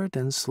deliberate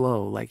and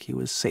slow, like he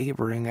was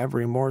savoring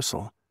every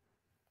morsel.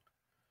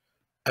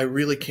 I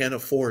really can't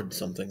afford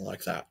something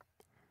like that.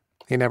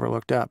 He never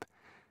looked up.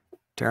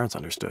 Terence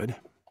understood.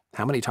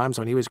 How many times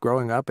when he was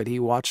growing up had he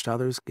watched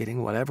others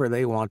getting whatever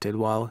they wanted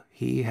while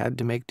he had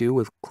to make do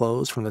with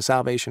clothes from the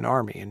Salvation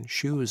Army and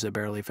shoes that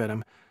barely fit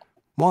him.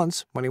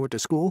 Once, when he went to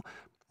school,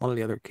 One of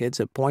the other kids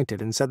had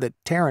pointed and said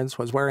that Terrence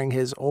was wearing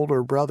his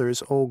older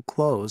brother's old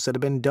clothes that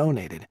had been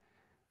donated.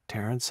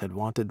 Terrence had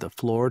wanted the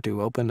floor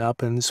to open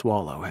up and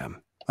swallow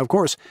him. Of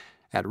course,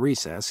 at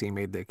recess, he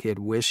made the kid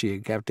wish he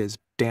had kept his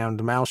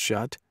damned mouth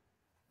shut.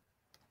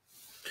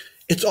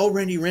 It's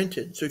already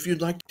rented, so if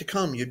you'd like to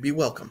come, you'd be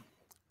welcome,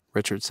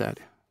 Richard said.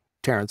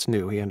 Terrence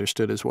knew he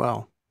understood as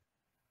well.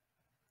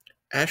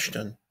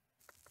 Ashton,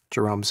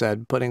 Jerome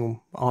said, putting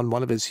on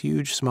one of his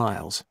huge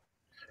smiles.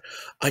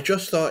 I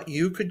just thought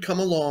you could come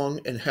along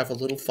and have a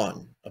little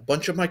fun. A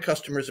bunch of my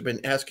customers have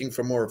been asking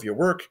for more of your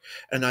work,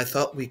 and I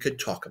thought we could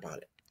talk about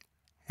it.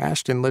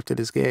 Ashton lifted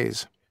his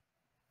gaze.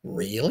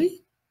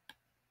 Really?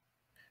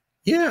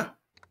 Yeah,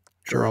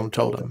 Jerome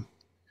told him.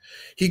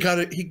 I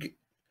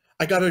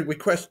got a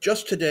request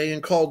just today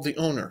and called the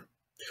owner,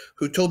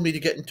 who told me to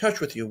get in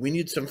touch with you. We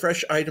need some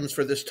fresh items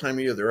for this time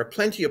of year. There are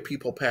plenty of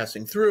people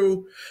passing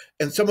through,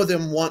 and some of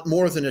them want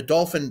more than a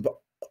dolphin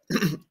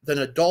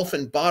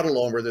bottle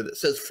over there that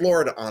says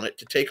Florida on it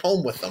to take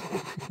home with them.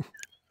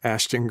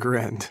 Ashton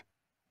grinned.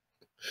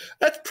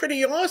 That's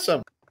pretty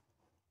awesome.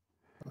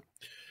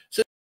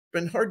 It's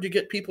been hard to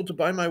get people to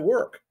buy my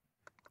work.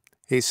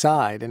 He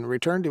sighed and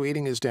returned to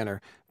eating his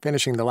dinner,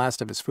 finishing the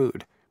last of his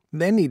food.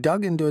 Then he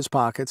dug into his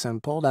pockets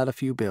and pulled out a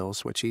few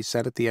bills, which he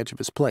set at the edge of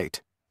his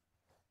plate.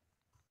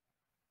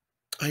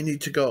 I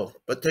need to go,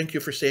 but thank you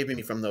for saving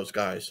me from those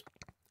guys.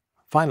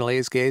 Finally,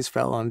 his gaze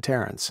fell on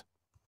Terrence.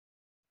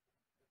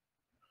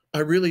 I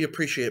really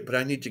appreciate it, but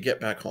I need to get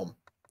back home.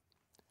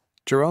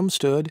 Jerome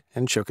stood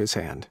and shook his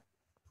hand.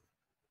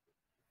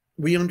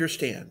 We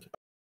understand.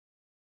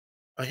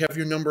 I have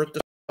your number at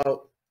the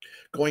about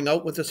going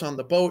out with us on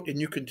the boat, and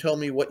you can tell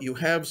me what you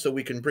have so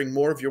we can bring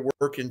more of your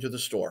work into the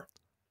store.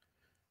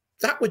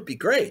 That would be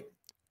great,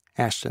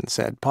 Ashton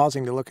said,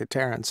 pausing to look at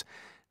Terrence.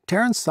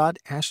 Terrence thought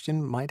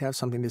Ashton might have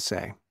something to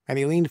say, and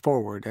he leaned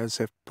forward as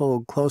if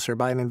pulled closer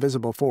by an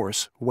invisible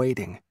force,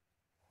 waiting.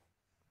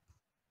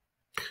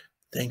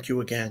 Thank you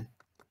again,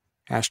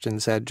 Ashton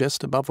said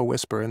just above a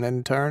whisper, and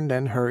then turned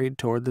and hurried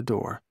toward the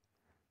door.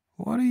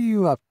 What are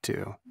you up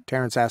to?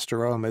 Terrence asked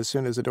Jerome as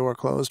soon as the door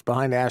closed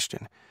behind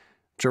Ashton.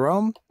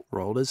 Jerome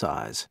rolled his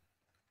eyes.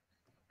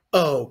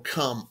 Oh,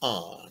 come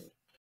on.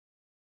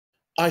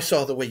 I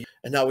saw the way you...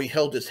 And now he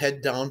held his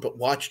head down but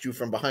watched you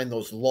from behind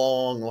those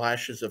long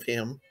lashes of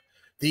him.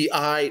 He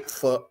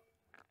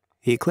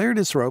cleared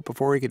his throat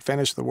before he could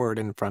finish the word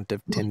in front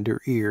of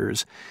tender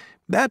ears.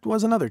 That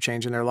was another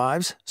change in their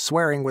lives.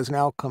 Swearing was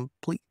now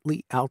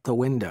completely out the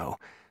window.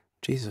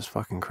 Jesus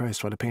fucking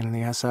Christ, what a pain in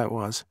the ass that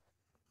was.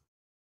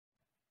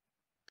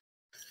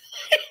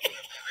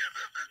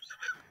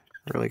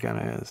 Really kind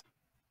of is.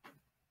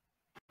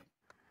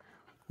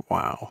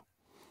 Wow.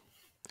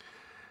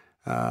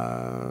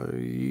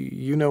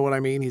 You know what I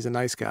mean? He's a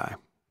nice guy.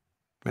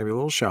 Maybe a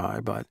little shy,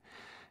 but...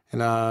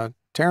 And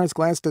Terrence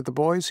glanced at the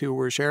boys who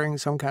were sharing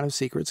some kind of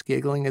secrets,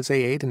 giggling as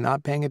they ate and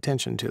not paying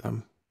attention to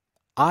them.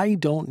 I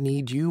don't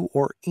need you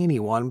or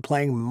anyone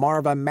playing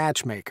Marva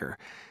Matchmaker.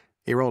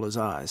 He rolled his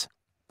eyes.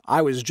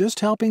 I was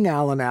just helping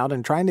Alan out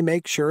and trying to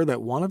make sure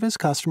that one of his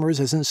customers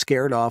isn't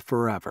scared off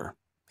forever.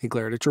 He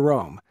glared at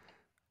Jerome.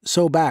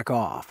 So back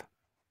off.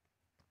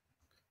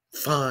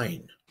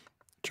 Fine.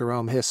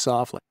 Jerome hissed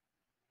softly.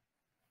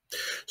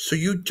 So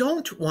you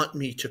don't want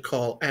me to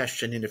call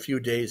Ashton in a few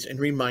days and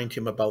remind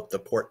him about the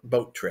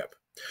boat trip.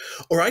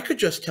 Or I could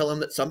just tell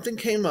him that something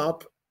came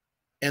up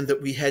and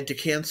that we had to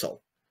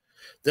cancel.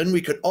 Then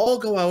we could all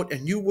go out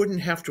and you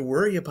wouldn't have to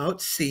worry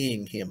about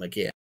seeing him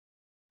again.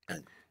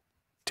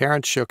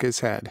 Terrence shook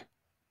his head.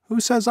 Who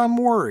says I'm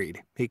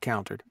worried? He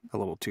countered, a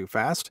little too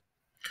fast.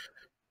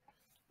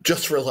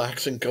 Just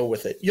relax and go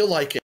with it. You'll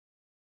like it.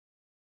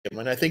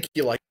 And I think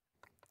you like it.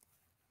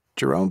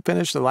 Jerome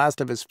finished the last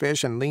of his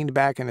fish and leaned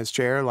back in his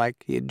chair like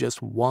he had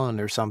just won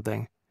or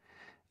something.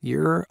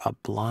 You're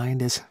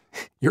blind as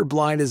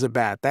a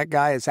bat. That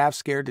guy is half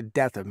scared to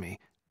death of me,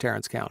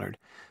 Terrence countered.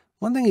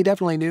 One thing he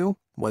definitely knew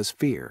was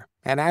fear,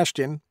 and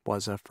Ashton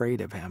was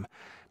afraid of him.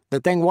 The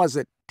thing was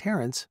that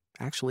Terrence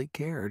actually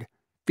cared.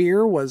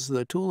 Fear was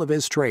the tool of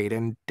his trade,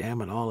 and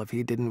damn it all if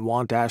he didn't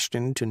want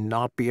Ashton to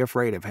not be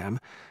afraid of him.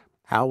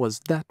 How was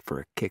that for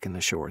a kick in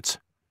the shorts?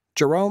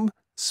 Jerome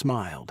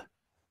smiled.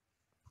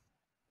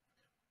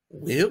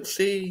 We'll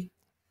see.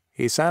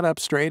 He sat up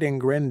straight and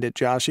grinned at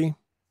Joshy.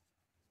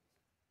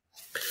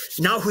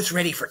 Now who's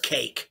ready for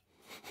cake?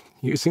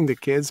 Using the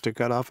kids to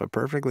cut off a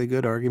perfectly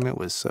good argument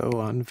was so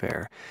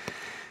unfair.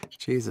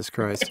 Jesus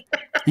Christ.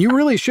 You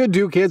really should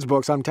do kids'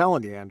 books, I'm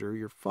telling you, Andrew.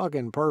 You're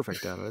fucking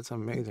perfect at it. It's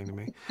amazing to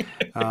me.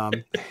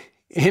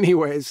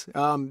 Anyways,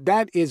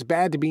 that is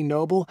Bad to Be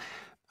Noble.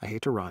 I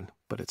hate to run,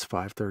 but it's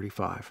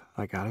 5:35.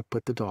 I gotta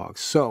put the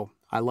dogs. So,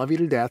 I love you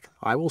to death.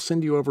 I will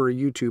send you over a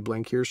YouTube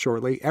link here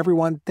shortly.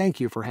 Everyone, thank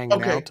you for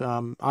hanging out.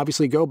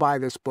 Obviously, go buy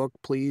this book.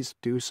 Please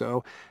do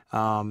so.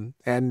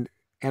 And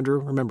Andrew,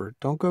 remember,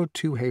 don't go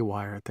too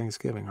haywire at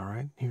Thanksgiving, all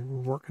right? You're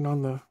working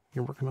on the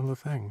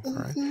thing, all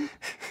right?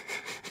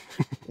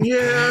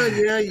 Yeah.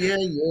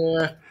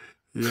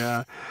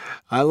 Yeah.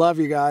 I love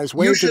you guys.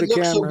 Wave You to should the look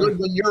camera. so good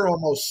when you're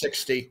almost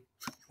 60.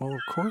 Well,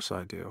 of course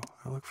I do.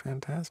 I look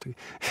fantastic.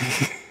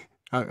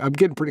 I'm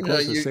getting pretty No,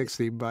 close to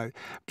 60, but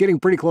getting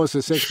pretty close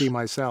to 60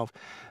 myself.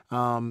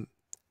 Damn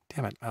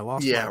it, I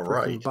lost my yeah, freaking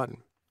right. button.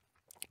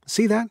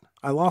 See that?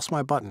 I lost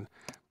my button.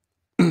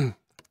 I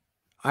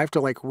have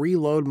to like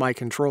reload my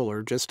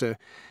controller just to,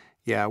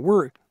 yeah,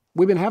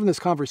 we've been having this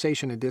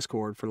conversation in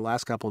Discord for the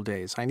last couple of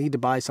days. I need to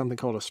buy something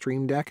called a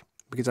Stream Deck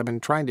because I've been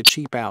trying to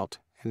cheap out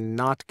and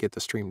not get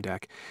the Stream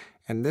Deck.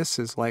 And this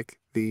is like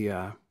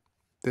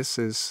this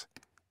is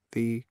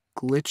the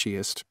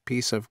glitchiest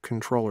piece of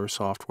controller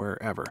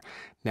software ever.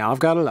 Now I've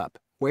got it up.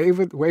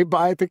 Wave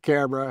by at the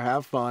camera.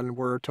 Have fun.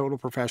 We're a total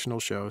professional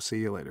show. See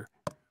you later.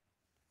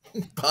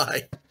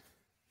 Bye.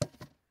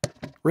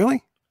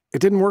 Really? It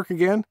didn't work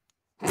again?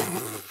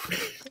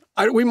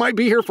 We might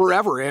be here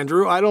forever,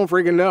 Andrew. I don't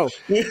freaking know.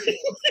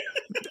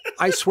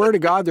 I swear to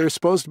God, there's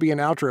supposed to be an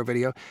outro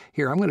video.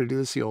 Here, I'm going to do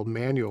this the old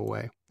manual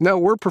way. No,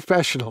 we're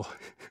professional.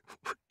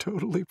 We're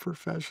totally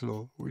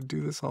professional. We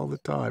do this all the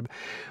time.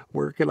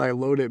 Where can I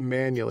load it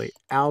manually?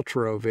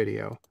 Outro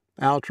video.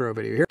 Outro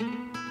video. Here.